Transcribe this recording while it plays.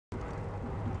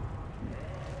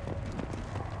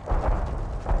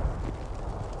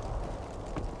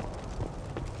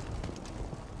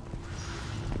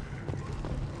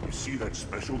see that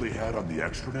special they had on the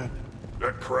extranet?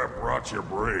 That crap rots your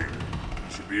brain.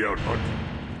 You should be out hunting.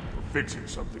 Or fixing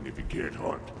something if you can't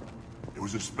hunt. It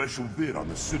was a special vid on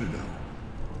the Citadel.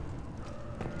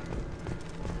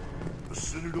 The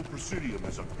Citadel Presidium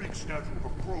has a big statue of a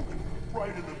Krogan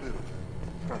right in the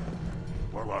middle.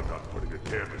 Well, I'm not putting a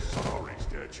Canvas Salary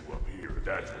statue up here, if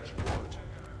that's what you want.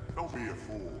 Don't be a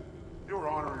fool. You're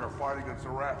honoring our fight against the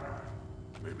Ratner.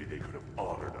 Maybe they could have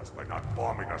honored us by not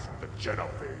bombing us with the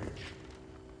genophage.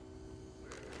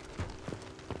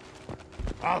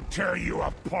 I'll tear you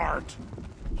apart!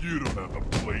 You don't have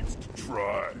the plates to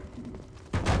try.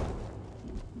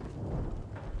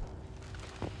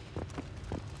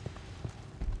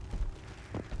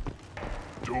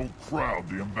 Don't crowd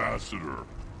the ambassador.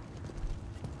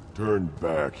 Turn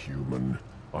back, human.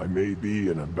 I may be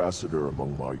an ambassador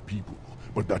among my people,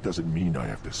 but that doesn't mean I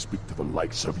have to speak to the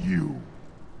likes of you.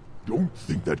 Don't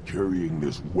think that carrying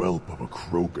this whelp of a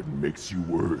Krogan makes you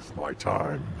worth my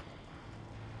time.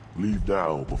 Leave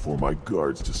now before my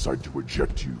guards decide to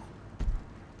eject you.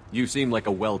 You seem like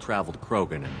a well-traveled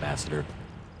Krogan, Ambassador.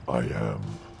 I am.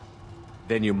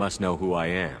 Then you must know who I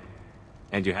am.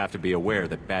 And you have to be aware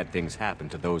that bad things happen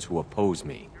to those who oppose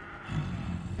me.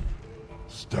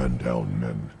 Stand down,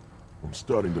 men. I'm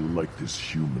starting to like this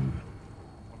human.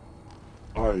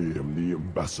 I am the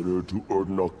ambassador to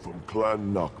Urdnot from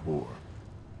Clan Nakmor.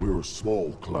 We're a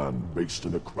small clan based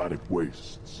in Aquatic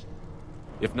Wastes.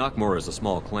 If Nakmor is a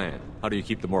small clan, how do you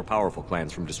keep the more powerful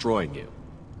clans from destroying you?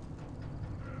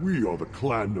 We are the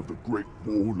clan of the great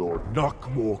warlord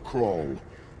Nakmor Crawl,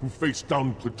 who faced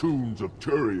down platoons of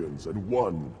Turians and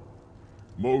won.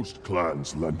 Most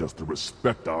clans lend us the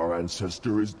respect our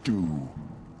ancestor is due.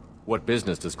 What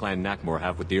business does Clan Nakmor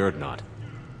have with the Urdnot?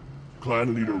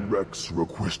 Clan leader Rex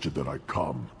requested that I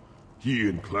come. He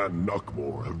and Clan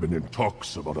Nakmor have been in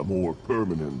talks about a more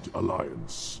permanent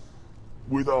alliance.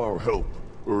 With our help,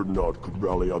 Urdnot could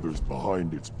rally others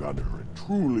behind its banner and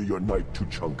truly unite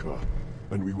Tuchanka,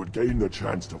 and we would gain the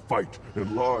chance to fight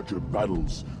in larger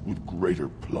battles with greater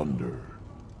plunder.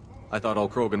 I thought all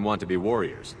Krogan want to be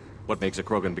warriors. What makes a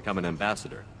Krogan become an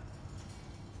ambassador?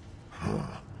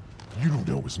 You don't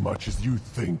know as much as you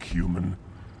think, human.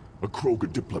 A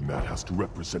Krogan diplomat has to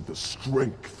represent the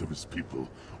strength of his people,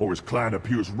 or his clan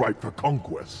appears ripe for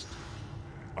conquest.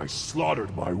 I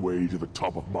slaughtered my way to the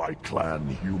top of my clan,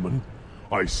 human.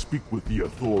 I speak with the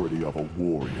authority of a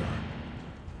warrior.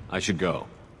 I should go.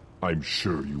 I'm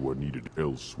sure you are needed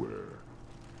elsewhere.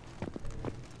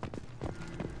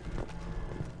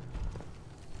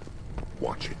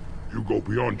 Watch it. You go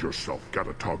beyond yourself,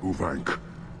 Gatatog Uvank.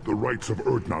 The rights of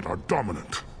Urdnot are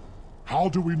dominant. How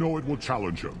do we know it will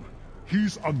challenge him?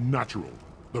 He's unnatural.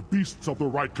 The beasts of the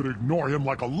right could ignore him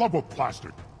like a lump of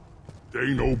plastic. They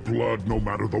know blood no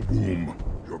matter the womb.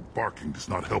 Your barking does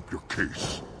not help your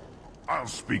case. I'll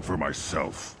speak for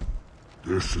myself.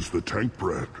 This is the tank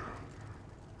bread.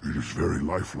 It is very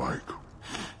lifelike.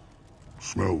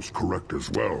 Smells correct as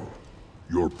well.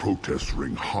 Your protests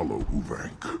ring hollow,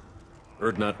 Uvank.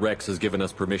 Urdnot Rex has given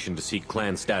us permission to seek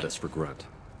clan status for Grunt.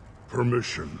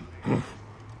 Permission?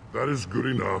 That is good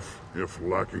enough, if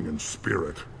lacking in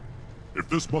spirit. If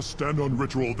this must stand on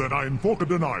ritual, then I invoke a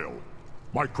denial.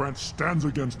 My Krant stands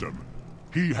against him.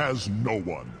 He has no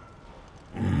one.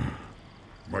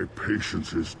 My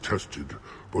patience is tested,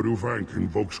 but Uvank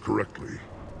invokes correctly.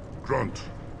 Grunt,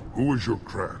 who is your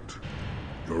Krant?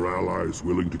 Your allies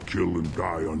willing to kill and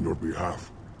die on your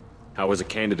behalf? How is a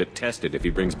candidate tested if he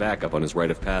brings backup on his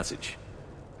rite of passage?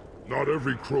 Not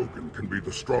every Krogan can be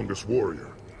the strongest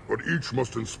warrior, but each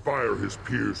must inspire his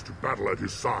peers to battle at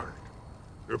his side.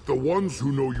 If the ones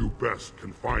who know you best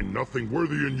can find nothing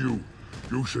worthy in you,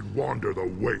 you should wander the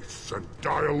wastes and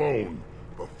die alone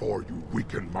before you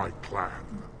weaken my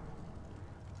clan.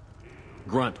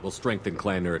 Grunt will strengthen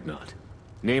Clan Urdnot.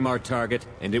 Name our target,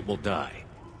 and it will die.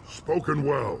 Spoken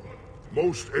well.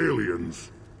 Most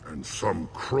aliens, and some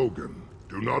Krogan,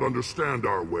 do not understand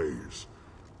our ways.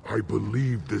 I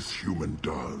believe this human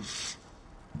does.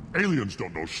 Aliens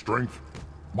don't know strength.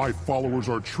 My followers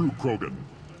are true Krogan.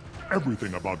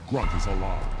 Everything about Grunt is a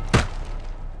lie.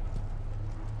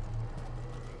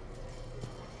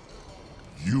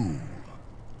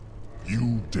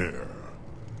 You dare.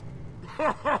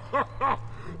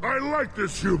 I like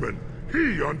this human.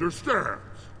 He understands.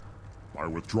 I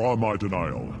withdraw my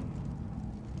denial.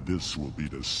 This will be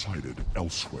decided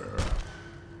elsewhere.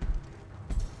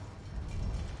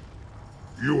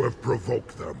 You have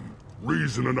provoked them.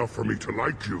 Reason enough for me to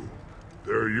like you.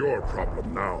 They're your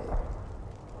problem now.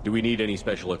 Do we need any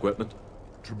special equipment?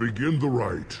 To begin the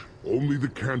rite, only the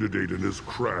candidate and his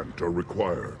Krant are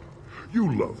required.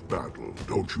 You love battle,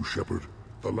 don't you, Shepard?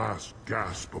 the last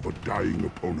gasp of a dying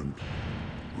opponent.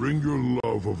 Bring your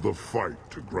love of the fight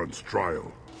to Grunt's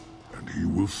trial, and he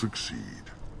will succeed.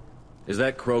 Is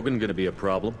that Krogan gonna be a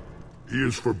problem? He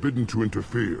is forbidden to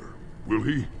interfere, will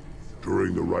he?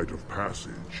 During the rite of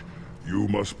passage, you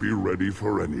must be ready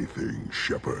for anything,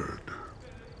 Shepard.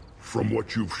 From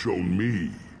what you've shown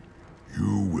me,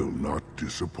 you will not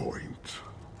disappoint.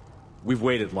 We've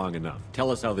waited long enough.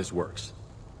 Tell us how this works.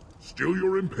 Still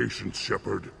your impatience,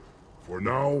 Shepard. For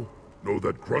now, know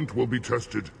that Grunt will be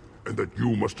tested, and that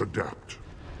you must adapt.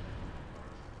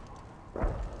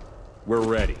 We're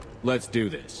ready. Let's do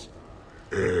this.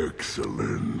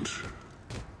 Excellent.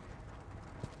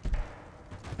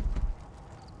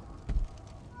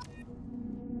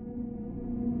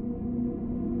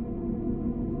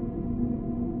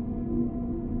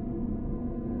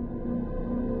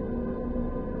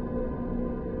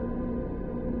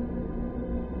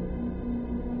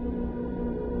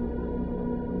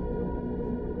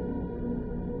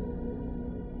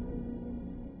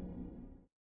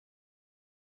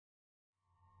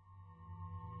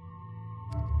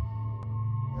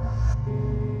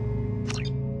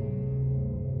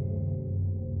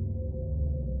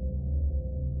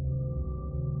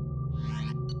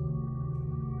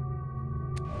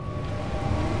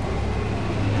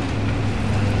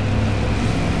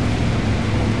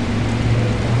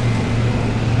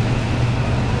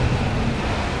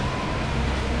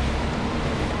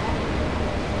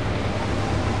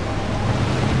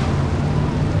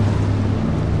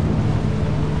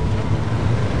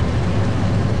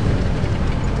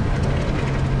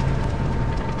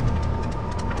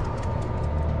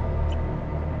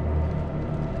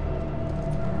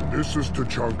 This is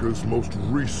Tuchanka's most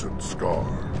recent scar.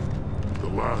 The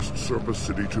last surface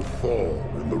city to fall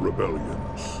in the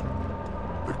rebellions.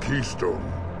 The Keystone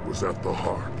was at the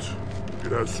heart.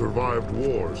 It has survived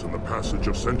wars and the passage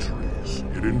of centuries.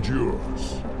 It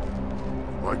endures.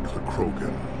 Like the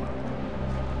Krogan.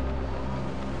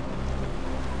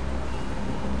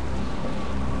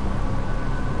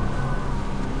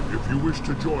 If you wish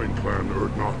to join Clan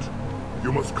Urdnot,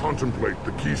 you must contemplate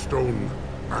the Keystone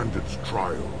and its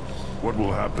trials. What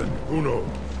will happen? Who knows?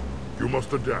 You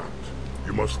must adapt.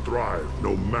 You must thrive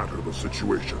no matter the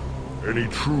situation. Any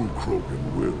true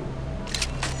Krogan will.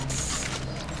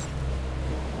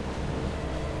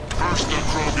 First the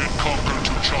Krogan conquered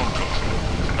Tuchanka,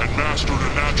 and mastered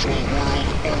a natural world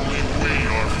only we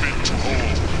are fit to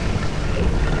hold.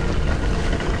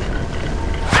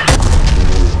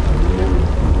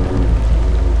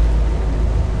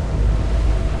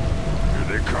 Here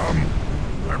they come.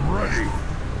 I'm ready.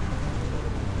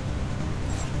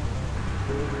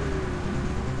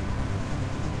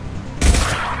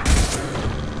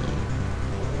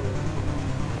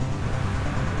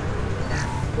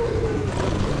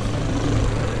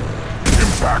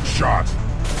 Impact shot!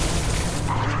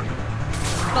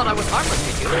 Thought I was harmless,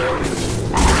 did you?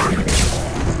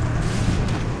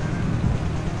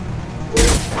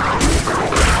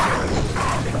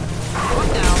 One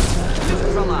down,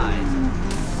 neutralized.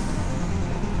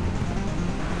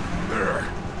 There.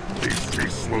 These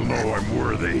beasts will know I'm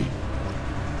worthy.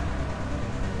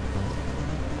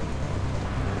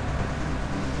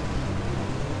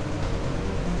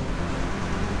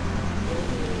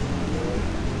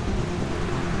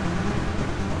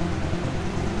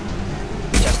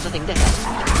 Just the thing to help.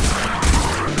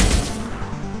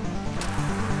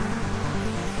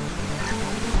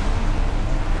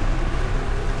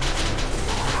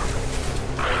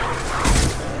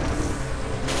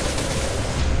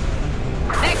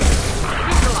 Next,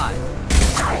 neutralize.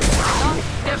 Not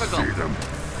difficult. See them.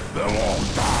 They'll all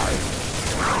die.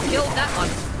 Killed that one.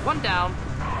 One down.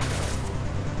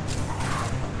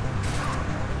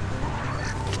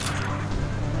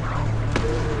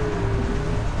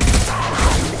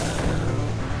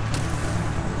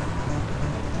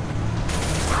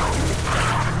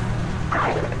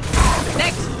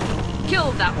 Next,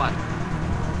 killed that one.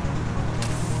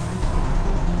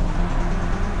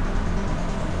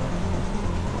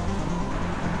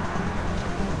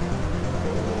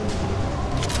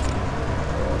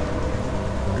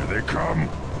 Here they come.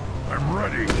 I'm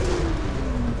ready.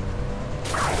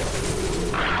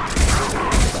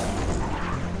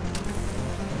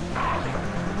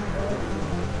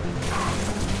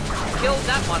 Killed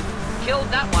that one. Killed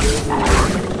that one.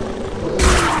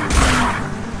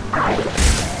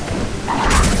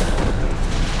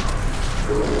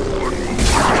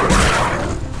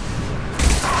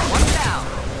 One down.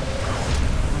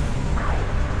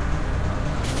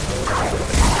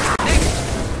 Next.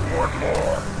 One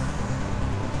more.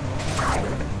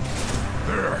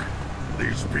 There.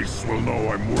 These beasts will know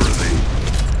I'm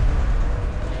worthy.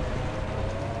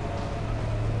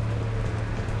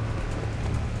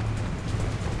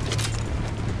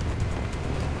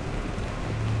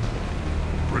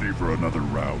 for another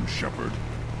round, Shepard.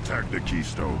 Tag the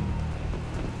Keystone.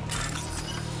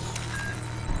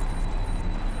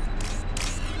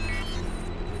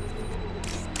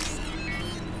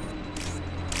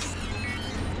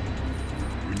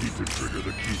 We need to trigger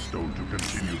the Keystone to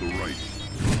continue the right.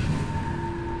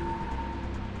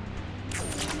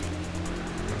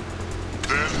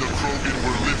 Then the Krogan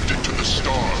were lifted to the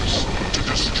stars to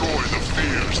destroy the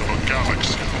fears of a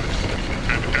galaxy.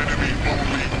 An enemy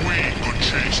only we could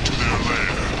chase to their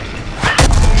lair.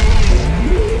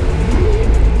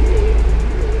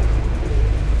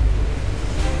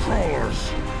 Crawlers,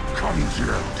 come to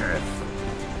your death.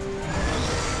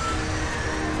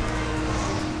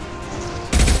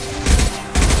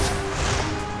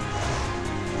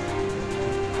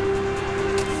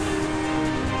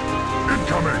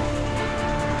 Incoming!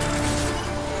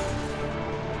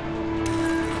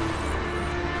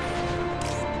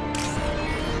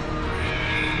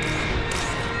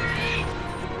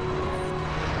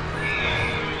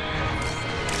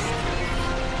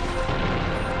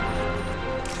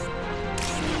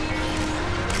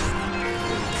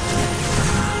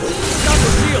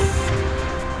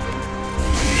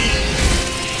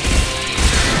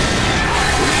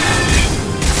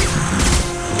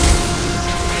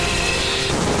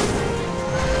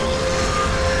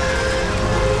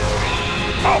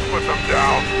 I'll put them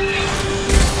down!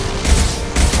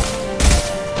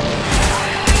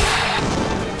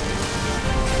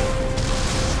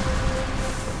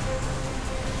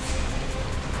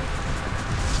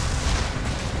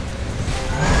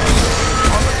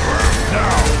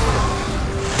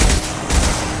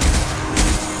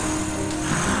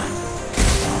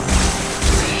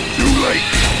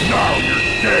 Now you're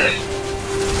dead!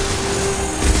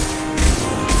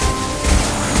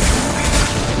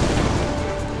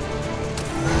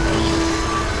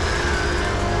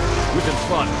 We've been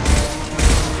fun.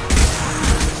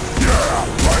 Yeah,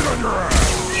 right on your ass!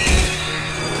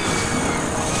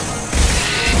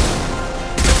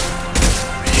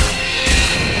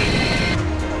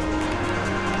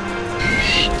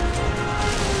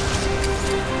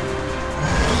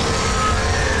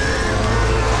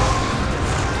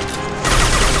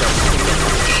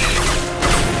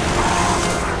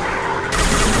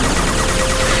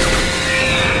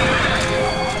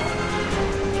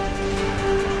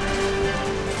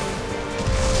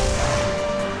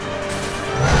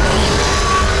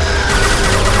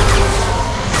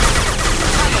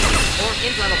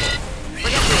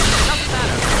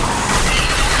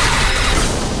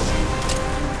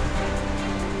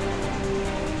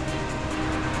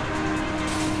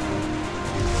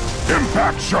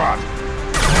 Impact shot!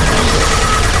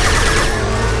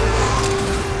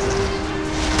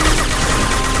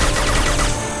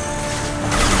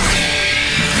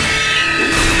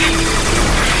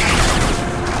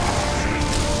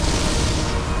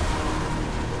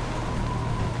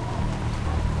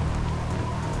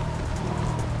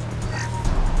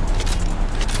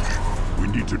 We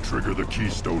need to trigger the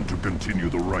Keystone to continue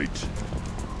the right.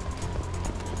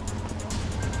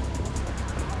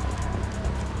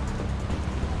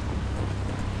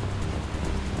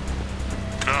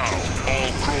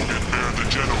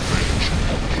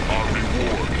 Our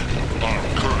reward, our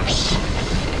curse.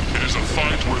 It is a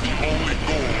fight where the only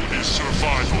goal is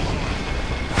survival.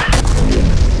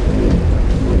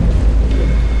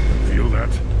 Feel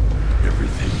that?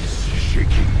 Everything's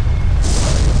shaking.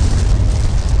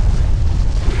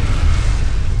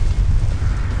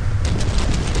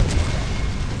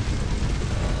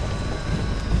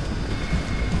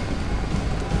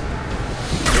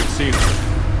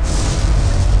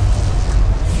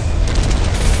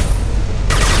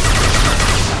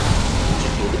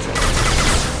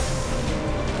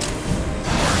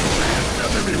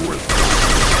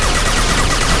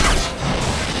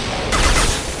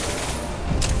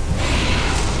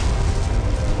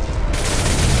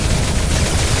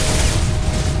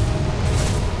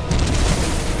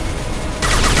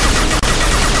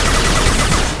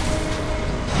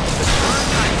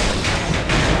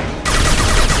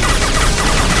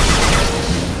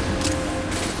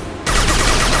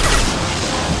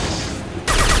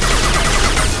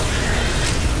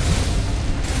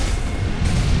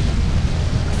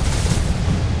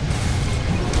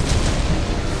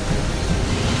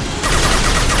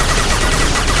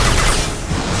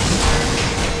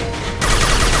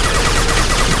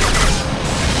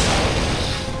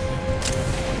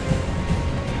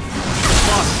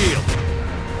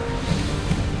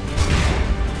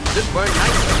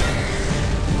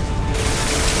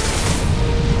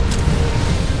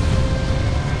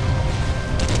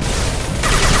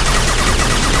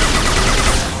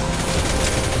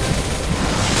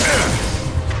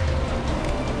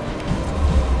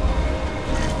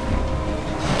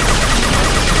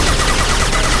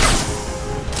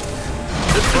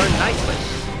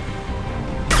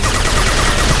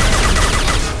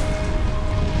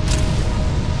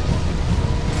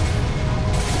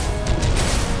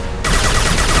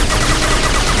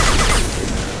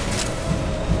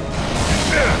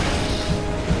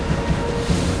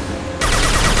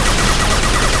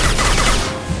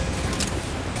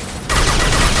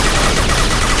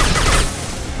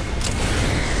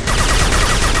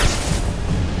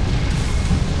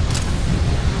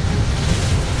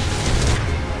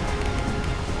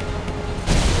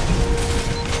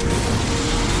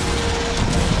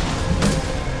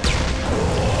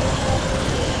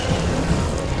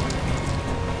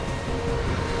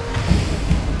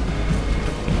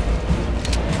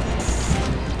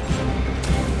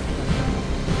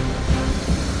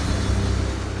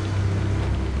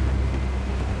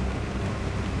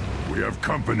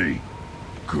 company.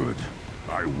 Good.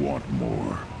 I want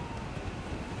more.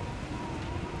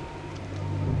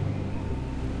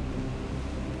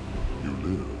 You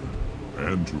live,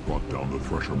 and you brought down the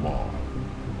Thresher Maw.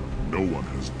 No one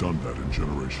has done that in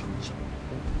generations.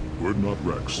 Urdnot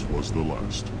Rex was the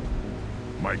last.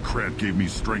 My Krant gave me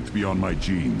strength beyond my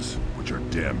genes, which are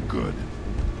damn good.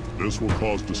 This will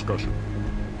cause discussion.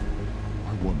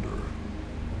 I wonder...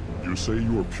 You say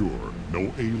you are pure,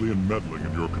 no alien meddling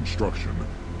in your construction,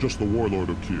 just the Warlord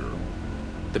of Tyr.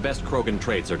 The best Krogan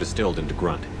traits are distilled into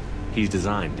Grunt. He's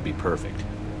designed to be perfect.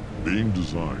 Being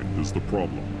designed is the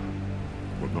problem,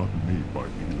 but not made by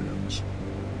aliens.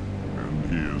 And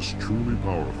he is truly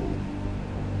powerful.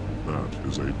 That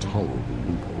is a tolerable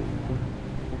loophole.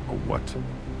 A what?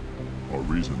 A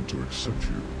reason to accept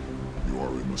you. You are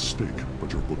a mistake,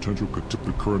 but your potential could tip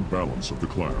the current balance of the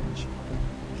clans.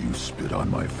 You spit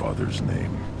on my father's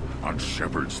name, on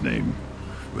Shepard's name,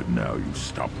 but now you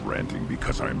stop ranting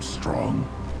because I'm strong.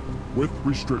 With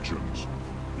restrictions.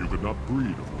 You could not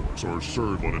breed, of course, or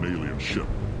serve on an alien ship.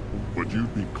 But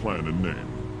you'd be clan in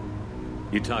name.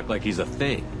 You talk like he's a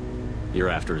thing. You're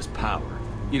after his power.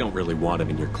 You don't really want him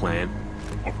in your clan.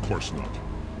 Of course not.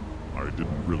 I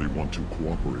didn't really want to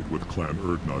cooperate with Clan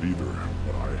Urdnot either,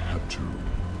 but I had to.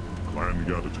 Clan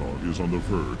Gatatog is on the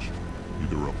verge,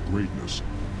 either of greatness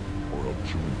or of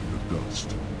joining the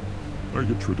dust. I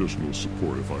get traditional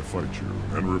support if I fight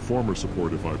you, and reformer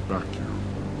support if I back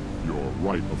you. Your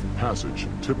rite of passage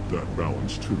tipped that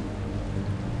balance too.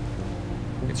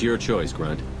 It's your choice,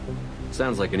 Grunt.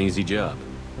 Sounds like an easy job.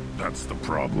 That's the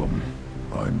problem.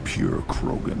 I'm pure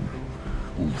Krogan.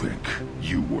 Ulvik,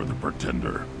 you were the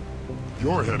pretender.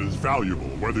 Your head is valuable,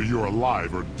 whether you're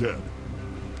alive or dead.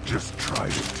 Just try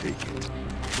to take it.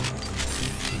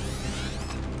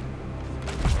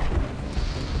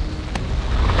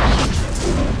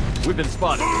 We've been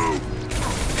spotted.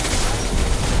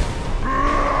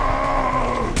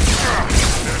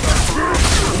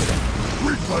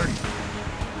 Weakling!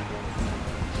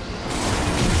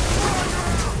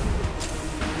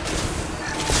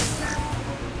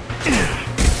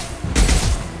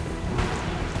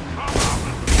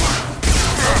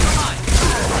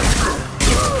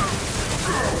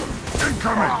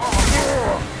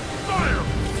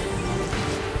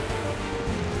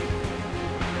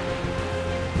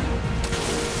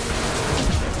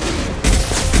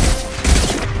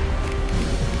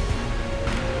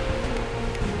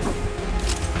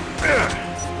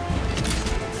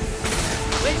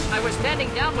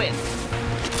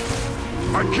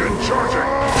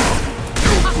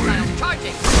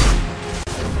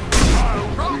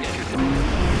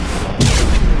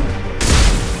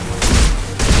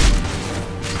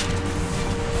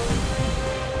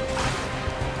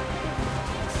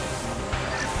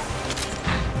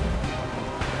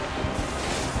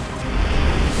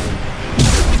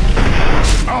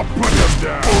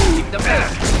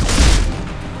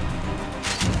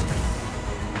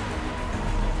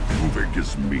 Ulvik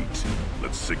is meat.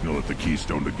 Let's signal at the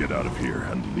Keystone to get out of here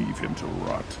and leave him to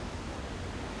rot.